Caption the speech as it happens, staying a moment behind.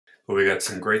But we got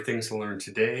some great things to learn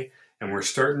today, and we're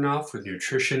starting off with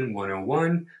Nutrition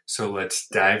 101, so let's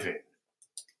dive in.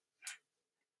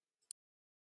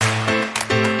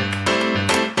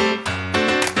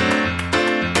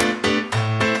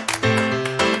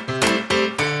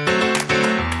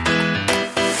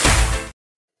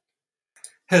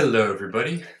 Hello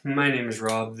everybody, my name is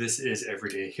Rob. This is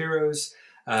Everyday Heroes,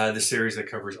 the series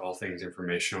that covers all things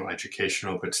informational,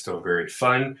 educational, but still very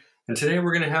fun. And today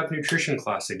we're going to have nutrition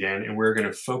class again, and we're going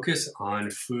to focus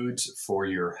on foods for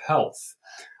your health.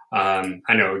 I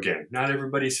know, again, not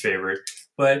everybody's favorite,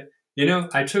 but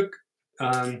I took,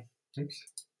 sorry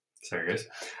guys,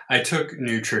 I took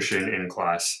nutrition in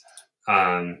class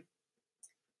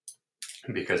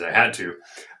because I had to.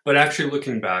 But actually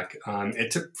looking back,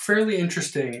 it's a fairly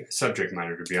interesting subject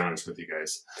matter, to be honest with you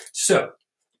guys. So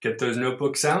get those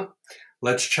notebooks out.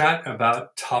 Let's chat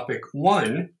about topic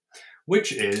 1,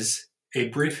 which is a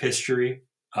brief history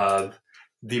of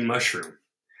the mushroom.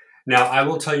 Now, I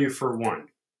will tell you for one,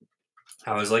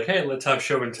 I was like, hey, let's have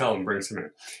show and tell and bring some in.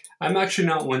 I'm actually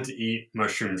not one to eat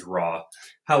mushrooms raw.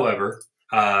 However,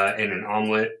 in an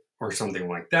omelet or something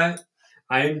like that,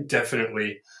 I am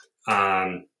definitely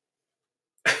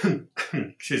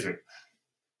excuse me,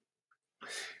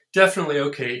 definitely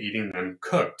okay eating them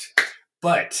cooked.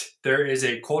 But there is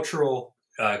a cultural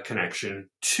connection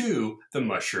to the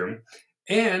mushroom,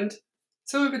 and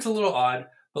some of it's a little odd,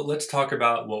 but let's talk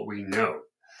about what we know.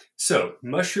 So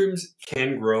mushrooms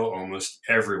can grow almost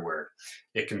everywhere.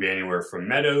 It can be anywhere from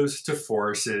meadows to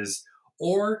forests,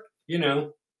 or,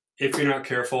 if you're not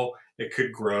careful, it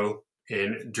could grow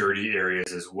in dirty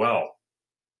areas as well.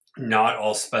 Not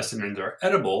all specimens are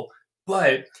edible,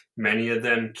 but many of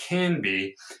them can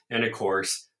be. And of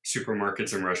course,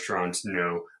 supermarkets and restaurants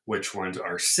know which ones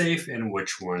are safe and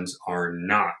which ones are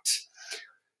not.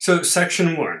 So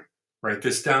section 1, write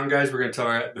this down, guys. We're going to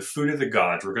talk about the food of the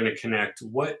gods. We're going to connect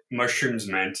what mushrooms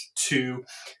meant to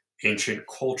ancient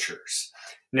cultures.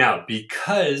 Now,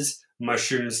 because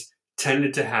mushrooms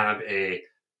tended to have a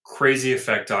crazy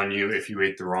effect on you if you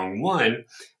ate the wrong one,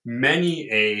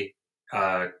 many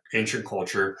ancient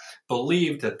culture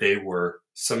believed that they were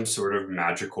some sort of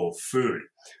magical food.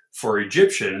 For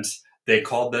Egyptians, they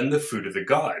called them the food of the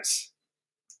gods.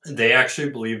 They actually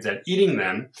believed that eating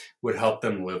them would help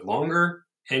them live longer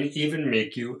and even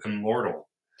make you immortal.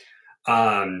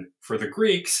 For the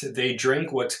Greeks, they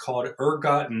drank what's called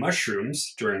ergot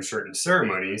mushrooms during certain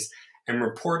ceremonies and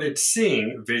reported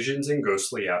seeing visions and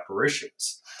ghostly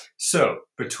apparitions. So,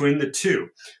 between the two,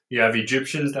 you have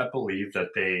Egyptians that believe that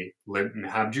they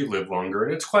had you live longer,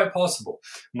 and it's quite possible.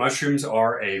 Mushrooms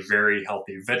are a very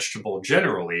healthy vegetable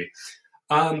generally,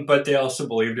 but they also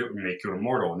believed it would make you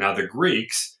immortal. Now, the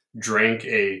Greeks drank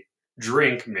a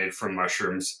drink made from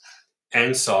mushrooms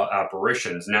and saw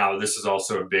apparitions. Now, this is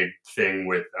also a big thing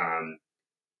with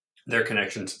their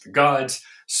connection to the gods,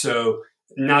 so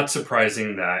not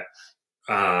surprising that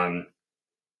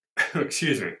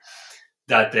excuse me,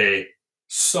 that they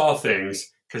saw things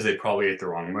because they probably ate the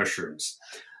wrong mushrooms.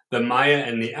 The Maya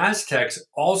and the Aztecs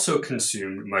also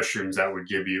consumed mushrooms that would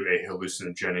give you a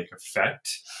hallucinogenic effect.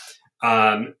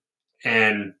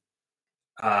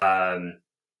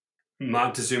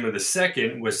 Montezuma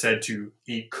II was said to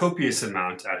eat copious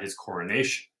amounts at his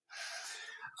coronation.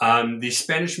 The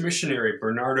Spanish missionary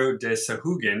Bernardo de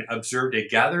Sahagún observed a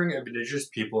gathering of indigenous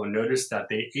people and noticed that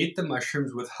they ate the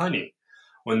mushrooms with honey.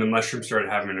 When the mushrooms started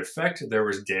having an effect, there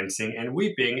was dancing and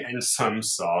weeping, and some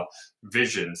saw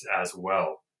visions as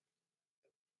well.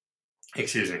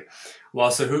 Excuse me. While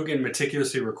Sahagún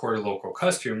meticulously recorded local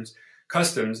customs,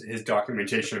 his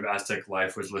documentation of Aztec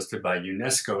life was listed by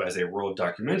UNESCO as a World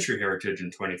Documentary Heritage in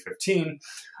 2015.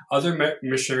 Other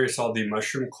missionaries saw the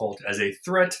mushroom cult as a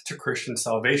threat to Christian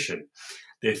salvation.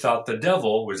 They thought the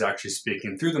devil was actually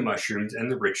speaking through the mushrooms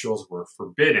and the rituals were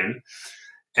forbidden.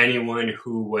 Anyone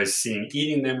who was seen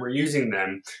eating them or using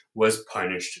them was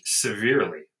punished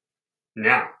severely.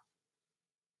 Now,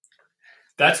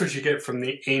 that's what you get from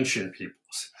the ancient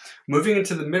peoples. Moving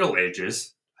into the Middle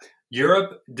Ages,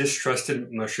 Europe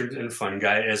distrusted mushrooms and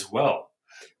fungi as well.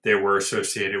 They were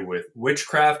associated with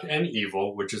witchcraft and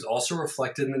evil, which is also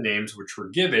reflected in the names which were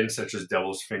given, such as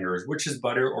devil's fingers, witch's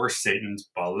butter, or Satan's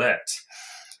ballet.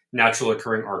 Natural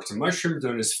occurring arcs of mushrooms,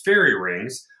 known as fairy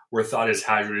rings, were thought as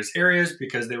hazardous areas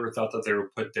because they were thought that they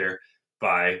were put there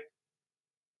by,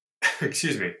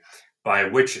 by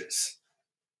witches.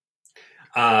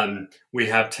 We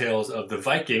have tales of the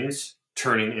Vikings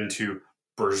turning into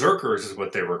berserkers, is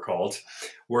what they were called,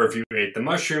 where if you ate the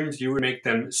mushrooms, you would make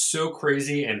them so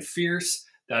crazy and fierce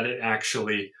that it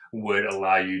actually would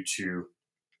allow you to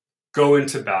go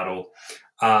into battle.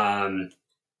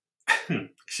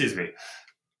 excuse me,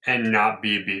 and not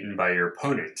be beaten by your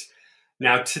opponent.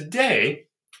 Now, today,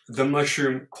 the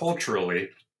mushroom culturally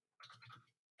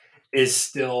is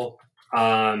still,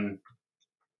 excuse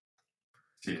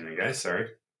me, guys, sorry.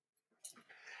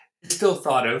 It's still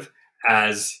thought of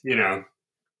as,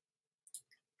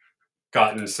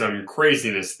 gotten some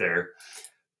craziness there.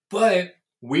 But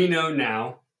we know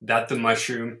now that the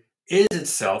mushroom is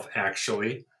itself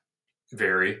actually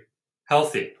very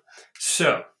healthy.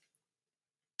 So,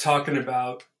 talking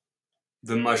about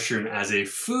the mushroom as a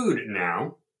food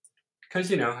now,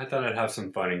 because, I thought I'd have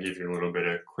some fun and give you a little bit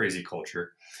of crazy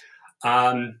culture.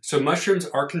 So mushrooms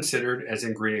are considered as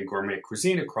ingredient gourmet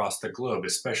cuisine across the globe,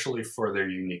 especially for their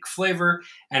unique flavor,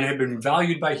 and have been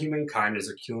valued by humankind as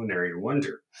a culinary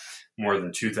wonder. More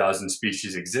than 2,000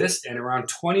 species exist, and around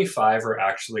 25 are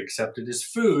actually accepted as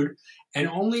food, and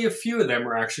only a few of them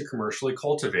are actually commercially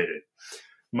cultivated.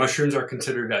 Mushrooms are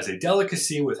considered as a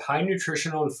delicacy with high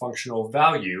nutritional and functional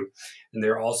value, and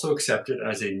they're also accepted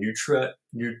as a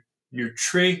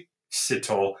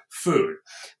nutraceutical food.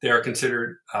 They are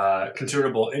considered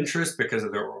considerable interest because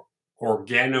of their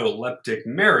organoleptic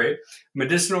merit,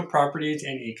 medicinal properties,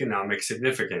 and economic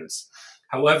significance.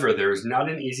 However, there is not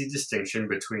an easy distinction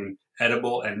between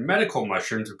edible and medical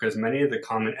mushrooms because many of the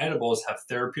common edibles have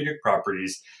therapeutic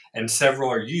properties and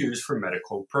several are used for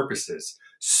medical purposes.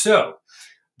 So,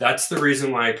 that's the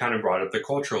reason why I kind of brought up the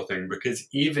cultural thing, because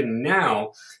even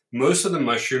now, most of the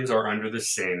mushrooms are under the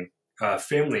same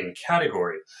family and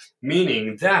category,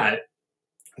 meaning that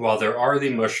while there are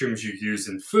the mushrooms you use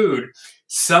in food,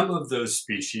 some of those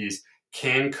species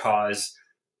can cause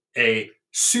a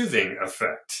soothing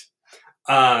effect,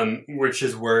 which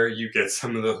is where you get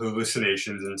some of the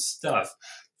hallucinations and stuff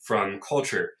from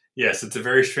culture. Yes, it's a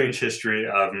very strange history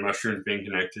of mushrooms being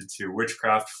connected to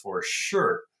witchcraft for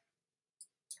sure.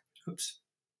 Oops,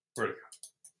 where'd it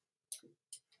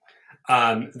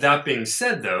go? That being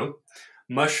said, though,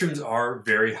 mushrooms are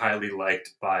very highly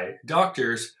liked by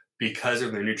doctors because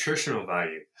of their nutritional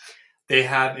value. They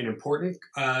have an important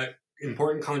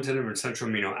content of essential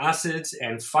amino acids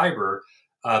and fiber,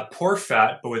 poor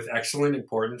fat, but with excellent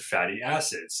important fatty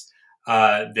acids.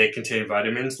 They contain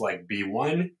vitamins like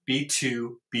B1,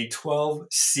 B2, B12,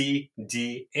 C,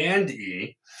 D, and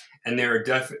E, and they're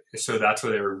so that's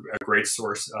why they're a great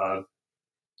source of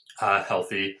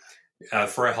healthy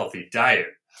for a healthy diet.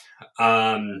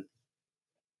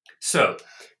 So,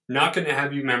 not going to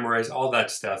have you memorize all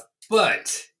that stuff,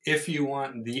 but if you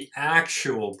want the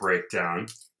actual breakdown,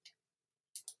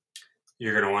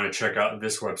 you're going to want to check out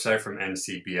this website from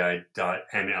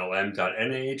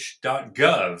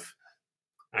ncbi.nlm.nih.gov.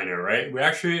 I know, right?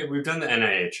 We've done the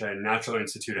NIH, National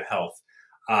Institute of Health,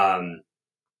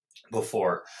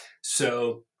 before.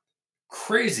 So,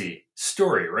 crazy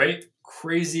story, right?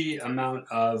 Crazy amount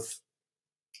of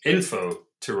info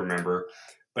to remember.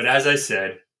 But as I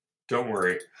said, don't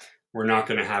worry, we're not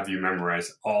going to have you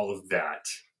memorize all of that.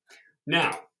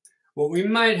 Now, what we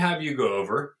might have you go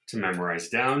over to memorize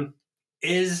down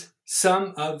is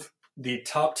some of the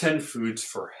top 10 foods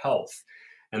for health.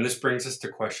 And this brings us to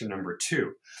question number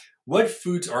 2. What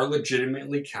foods are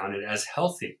legitimately counted as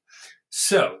healthy?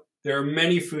 So, there are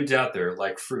many foods out there,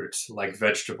 like fruits, like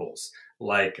vegetables,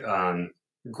 like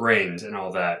grains and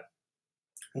all that,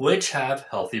 which have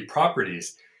healthy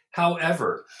properties.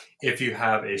 However, if you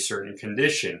have a certain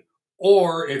condition,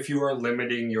 or if you are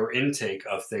limiting your intake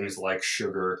of things like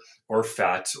sugar or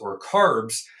fats or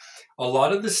carbs, a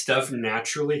lot of the stuff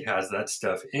naturally has that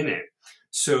stuff in it.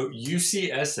 So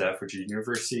UCSF, which is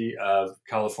University of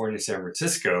California, San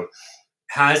Francisco,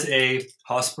 has a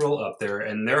hospital up there,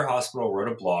 and their hospital wrote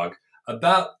a blog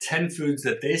about 10 foods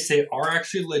that they say are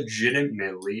actually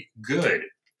legitimately good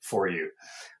for you.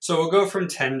 So we'll go from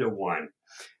 10 to 1.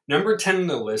 Number 10 on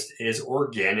the list is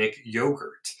organic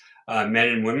yogurt. Men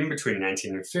and women between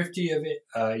 19 and 50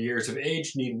 years of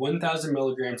age need 1,000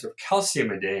 milligrams of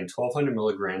calcium a day and 1,200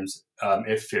 milligrams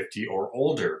if 50 or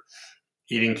older.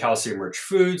 Eating calcium-rich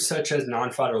foods such as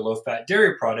non-fat or low-fat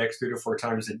dairy products 3 to 4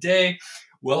 times a day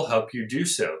will help you do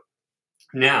so.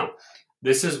 Now,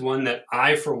 this is one that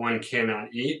I, for one,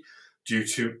 cannot eat due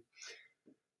to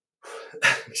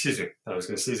excuse me, I was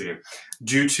going to sneeze again.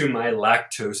 Due to my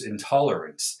lactose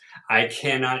intolerance, I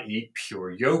cannot eat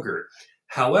pure yogurt.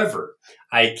 However,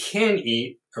 I can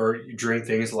eat or drink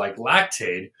things like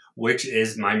Lactaid, which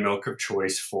is my milk of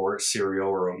choice for cereal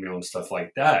or oatmeal and stuff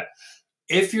like that.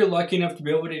 If you're lucky enough to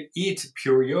be able to eat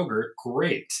pure yogurt,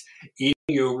 great. Eating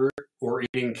yogurt or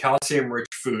eating calcium-rich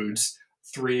foods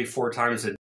 3-4 times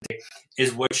a day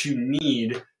is what you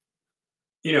need.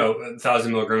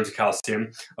 1,000 milligrams of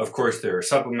calcium. Of course, there are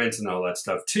supplements and all that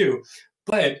stuff too.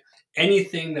 But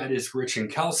anything that is rich in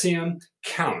calcium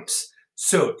counts.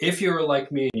 So if you're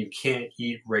like me and you can't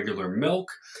eat regular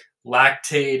milk,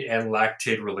 lactate and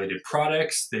lactate related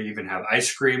products, they even have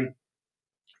ice cream,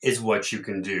 is what you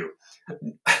can do.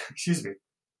 Excuse me.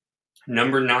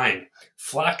 Number 9,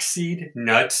 flaxseed,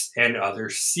 nuts, and other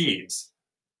seeds.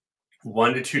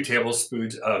 1 to 2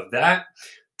 tablespoons of that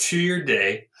to your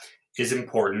day is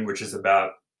important, which is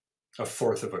about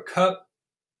 1/4 of a cup,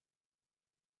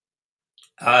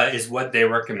 is what they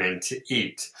recommend to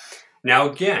eat. Now,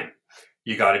 again,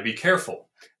 you got to be careful.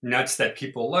 Nuts that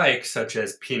people like, such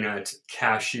as peanuts,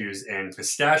 cashews, and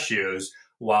pistachios,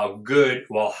 while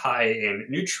high in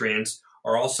nutrients,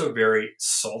 are also very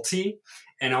salty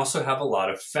and also have a lot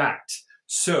of fat.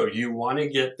 So you want to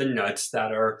get the nuts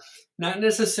that are not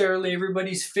necessarily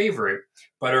everybody's favorite,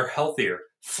 but are healthier.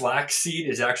 Flaxseed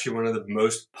is actually one of the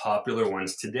most popular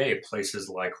ones today. Places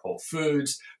like Whole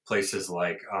Foods, places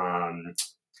like,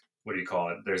 what do you call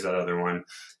it? There's that other one.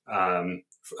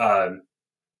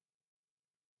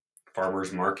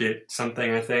 Farmer's Market,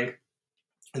 something, I think.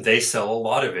 They sell a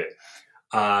lot of it.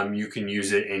 You can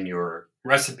use it in your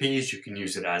recipes. You can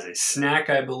use it as a snack,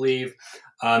 I believe.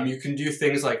 You can do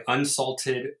things like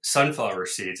unsalted sunflower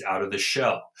seeds out of the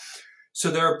shell. So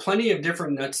there are plenty of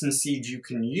different nuts and seeds you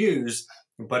can use.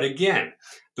 But again,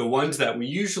 the ones that we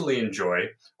usually enjoy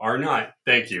are not,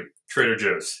 thank you, Trader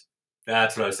Joe's.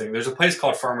 That's what I was thinking. There's a place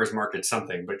called Farmer's Market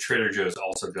something, but Trader Joe's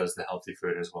also does the healthy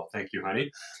food as well. Thank you,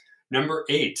 honey. Number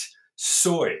 8,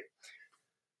 soy.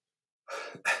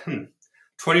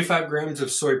 25 grams of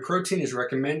soy protein is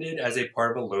recommended as a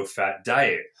part of a low-fat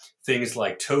diet. Things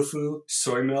like tofu,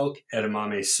 soy milk,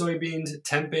 edamame soybeans,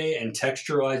 tempeh, and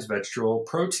texturized vegetable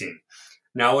protein.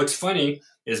 Now, what's funny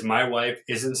is my wife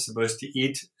isn't supposed to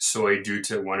eat soy due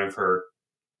to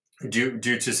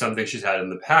something she's had in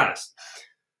the past.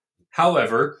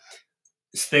 However,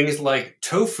 things like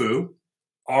tofu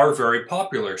are very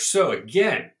popular. So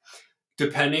again,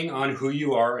 depending on who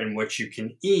you are and what you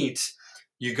can eat,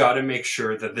 you got to make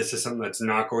sure that this is something that's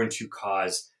not going to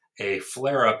cause a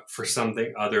flare-up for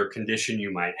something other condition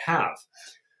you might have.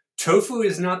 Tofu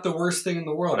is not the worst thing in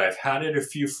the world. I've had it a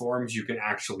few forms. You can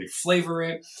actually flavor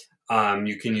it.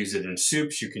 You can use it in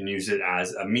soups. You can use it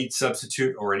as a meat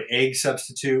substitute or an egg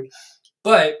substitute.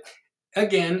 But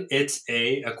again, it's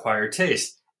a acquired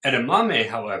taste. Edamame,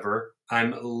 however,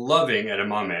 I'm loving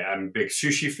edamame. I'm a big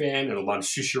sushi fan, and a lot of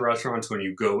sushi restaurants, when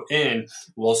you go in,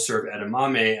 will serve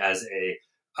edamame as a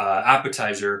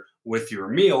appetizer with your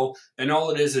meal, and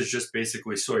all it is just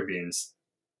basically soybeans.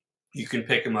 You can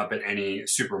pick them up at any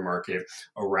supermarket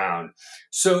around.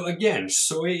 So again,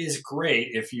 soy is great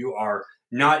if you are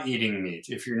not eating meat,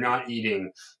 if you're not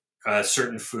eating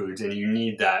certain foods and you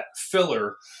need that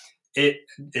filler. It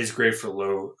is great for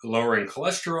lowering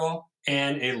cholesterol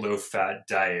and a low-fat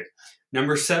diet.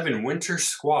 Number 7, winter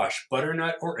squash.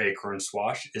 Butternut or acorn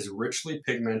squash is richly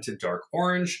pigmented dark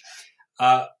orange,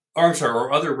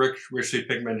 or other richly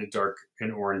pigmented dark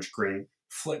and orange green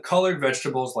colored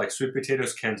vegetables like sweet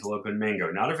potatoes, cantaloupe, and mango.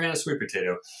 Not a fan of sweet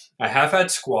potato. I have had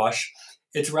squash.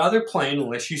 It's rather plain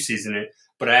unless you season it,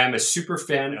 but I am a super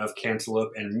fan of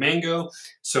cantaloupe and mango,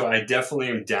 so I definitely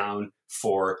am down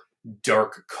for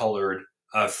dark colored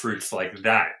fruits like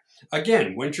that.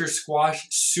 Again, winter squash,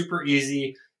 super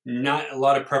easy, not a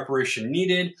lot of preparation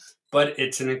needed, but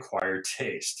it's an acquired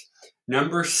taste.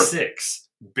 Number 6,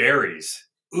 berries.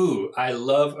 Ooh, I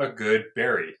love a good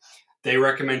berry. They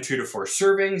recommend 2 to 4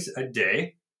 servings a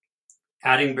day,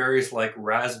 adding berries like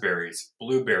raspberries,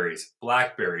 blueberries,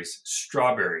 blackberries,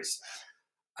 strawberries.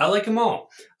 I like them all.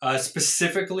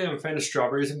 Specifically, I'm a fan of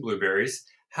strawberries and blueberries.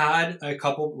 Had a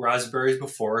couple raspberries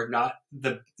before.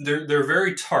 They're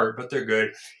very tart, but they're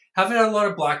good. Haven't had a lot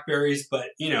of blackberries, but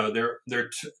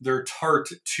they're tart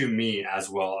to me as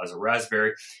well as a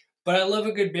raspberry. But I love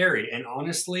a good berry, and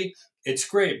honestly, it's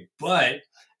great. But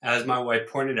as my wife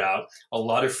pointed out, a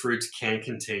lot of fruits can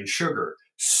contain sugar.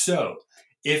 So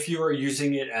if you are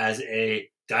using it as a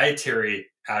dietary,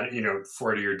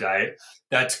 for your diet,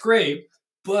 that's great.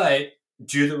 But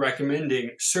do the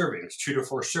recommending servings, 2 to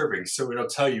 4 servings. So it'll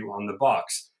tell you on the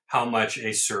box how much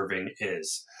a serving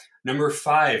is. Number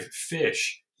 5,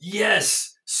 fish.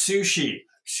 Yes, sushi.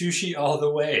 Sushi all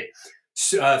the way.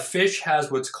 Fish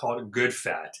has what's called good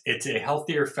fat. It's a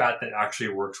healthier fat that actually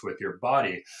works with your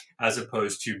body as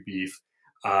opposed to beef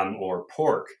or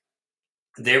pork.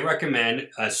 They recommend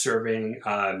serving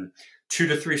 2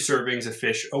 to 3 servings of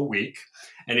fish a week,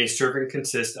 and a serving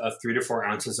consists of 3 to 4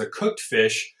 ounces of cooked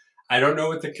fish. I don't know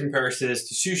what the comparison is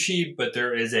to sushi, but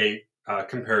there is a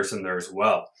comparison there as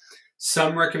well.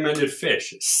 Some recommended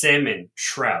fish: salmon,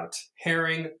 trout,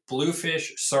 herring,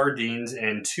 bluefish, sardines,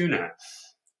 and tuna.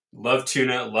 Love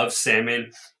tuna, love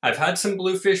salmon. I've had some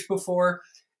bluefish before.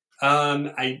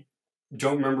 I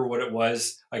don't remember what it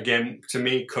was. Again, to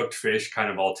me, cooked fish kind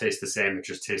of all taste the same. It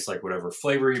just tastes like whatever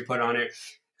flavor you put on it.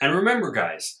 And remember,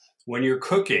 guys, when you're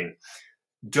cooking,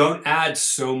 don't add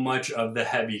so much of the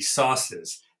heavy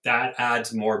sauces. That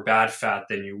adds more bad fat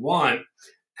than you want.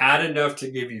 Add enough to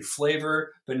give you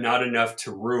flavor, but not enough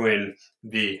to ruin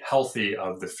the healthy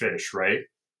of the fish, right?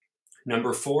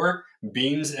 Number 4,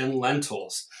 beans and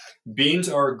lentils. Beans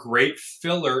are a great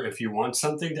filler if you want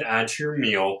something to add to your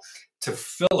meal to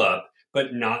fill up,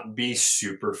 but not be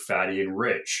super fatty and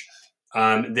rich.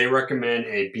 They recommend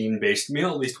a bean-based meal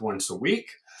at least once a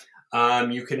week.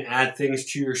 You can add things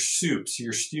to your soups,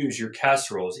 your stews, your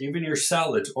casseroles, even your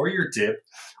salads or your dip,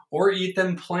 or eat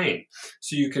them plain.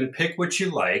 So you can pick what you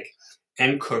like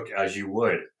and cook as you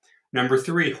would. Number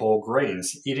 3, whole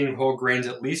grains. Eating whole grains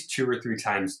at least 2 or 3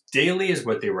 times daily is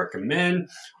what they recommend.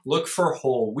 Look for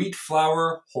whole wheat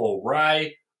flour, whole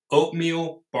rye,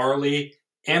 oatmeal, barley,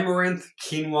 amaranth,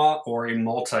 quinoa, or a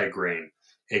multigrain.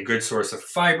 A good source of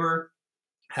fiber,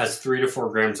 has 3 to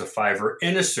 4 grams of fiber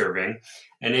in a serving,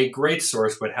 and a great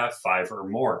source would have 5 or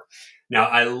more. Now,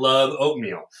 I love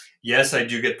oatmeal. Yes, I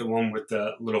do get the one with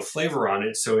the little flavor on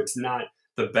it, so it's not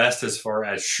the best as far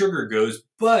as sugar goes,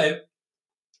 but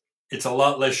it's a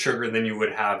lot less sugar than you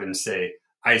would have in, say,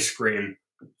 ice cream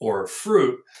or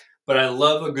fruit. But I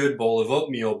love a good bowl of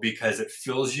oatmeal because it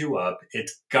fills you up,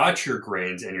 it's got your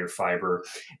grains and your fiber,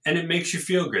 and it makes you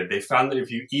feel good. They found that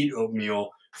if you eat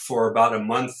oatmeal for about a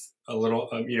month, a little,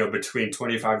 between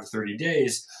 25 to 30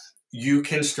 days, you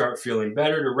can start feeling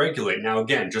better to regulate. Now,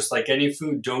 again, just like any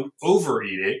food, don't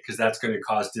overeat it because that's going to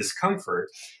cause discomfort.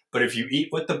 But if you eat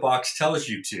what the box tells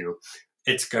you to,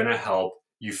 it's going to help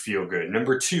you feel good.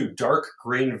 Number 2, dark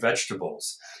green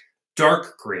vegetables.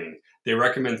 Dark green. They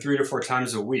recommend 3 to 4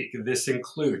 times a week. This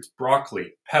includes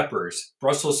broccoli, peppers,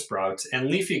 Brussels sprouts, and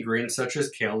leafy greens such as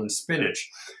kale and spinach.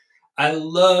 I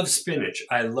love spinach.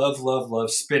 I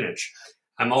love spinach.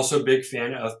 I'm also a big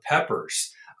fan of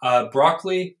peppers.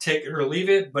 Broccoli, take it or leave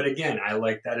it, but again, I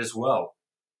like that as well.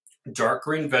 Dark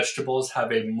green vegetables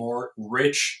have a more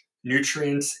rich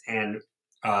nutrients and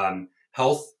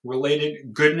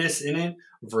health-related goodness in it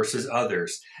versus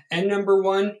others. And number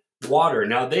 1, water.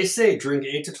 Now, they say drink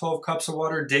 8 to 12 cups of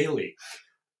water daily.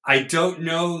 I don't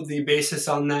know the basis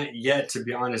on that yet, to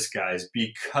be honest, guys,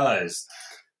 because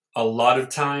a lot of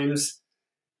times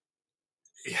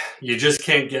you just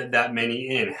can't get that many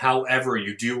in. However,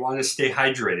 you do want to stay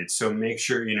hydrated. So make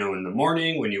sure, in the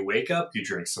morning when you wake up, you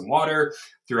drink some water.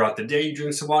 Throughout the day, you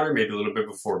drink some water, maybe a little bit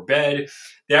before bed.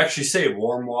 They actually say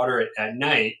warm water at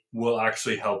night will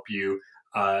actually help you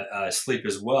sleep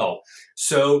as well.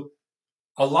 So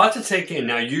a lot to take in.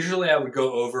 Now, usually I would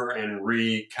go over and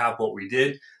recap what we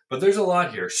did, but there's a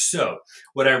lot here. So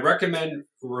what I recommend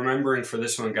remembering for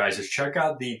this one, guys, is check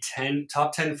out the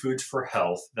top 10 foods for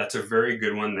health. That's a very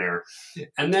good one there.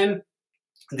 And then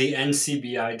the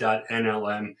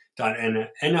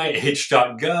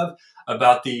ncbi.nlm.nih.gov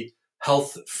about the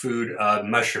health food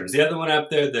mushrooms. The other one up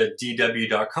there, the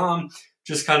dw.com,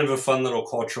 just kind of a fun little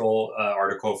cultural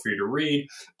article for you to read.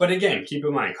 But again, keep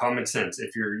in mind, common sense.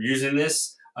 If you're using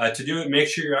this to do it, make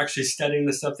sure you're actually studying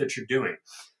the stuff that you're doing.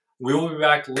 We will be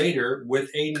back later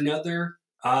with another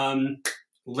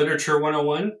Literature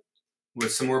 101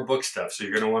 with some more book stuff. So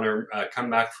you're going to want to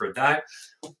come back for that.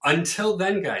 Until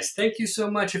then, guys, thank you so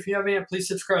much. If you haven't yet, please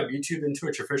subscribe. YouTube and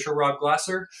Twitch, official Rob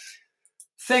Glasser.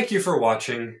 Thank you for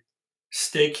watching.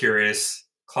 Stay curious.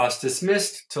 Class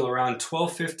dismissed till around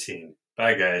 12:15.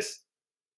 Bye, guys.